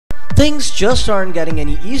Things just aren't getting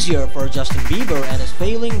any easier for Justin Bieber and his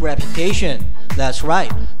failing reputation. That's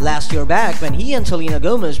right, last year back when he and Selena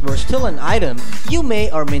Gomez were still an item, you may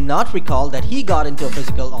or may not recall that he got into a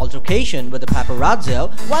physical altercation with the paparazzo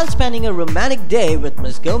while spending a romantic day with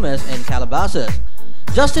Miss Gomez in Calabasas.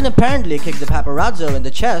 Justin apparently kicked the paparazzo in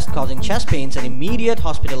the chest, causing chest pains and immediate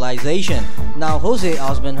hospitalization. Now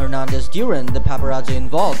Osmin Hernandez Duran, the paparazzo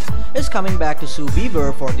involved, is coming back to sue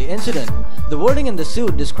Bieber for the incident. The wording in the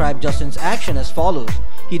suit described Justin's action as follows.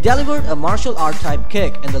 He delivered a martial art type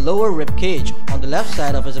kick in the lower rib cage on the left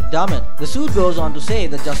side of his abdomen. The suit goes on to say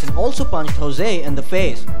that Justin also punched Jose in the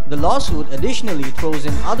face. The lawsuit additionally throws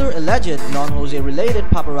in other alleged non-Jose related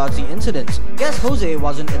paparazzi incidents. Guess Jose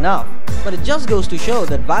wasn't enough. But it just goes to show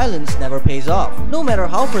that violence never pays off. No matter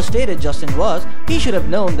how frustrated Justin was, he should have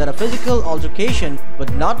known that a physical altercation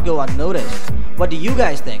would not go unnoticed. What do you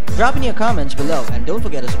guys think? Drop in your comments below and don't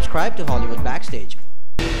forget to subscribe to Hollywood Backstage.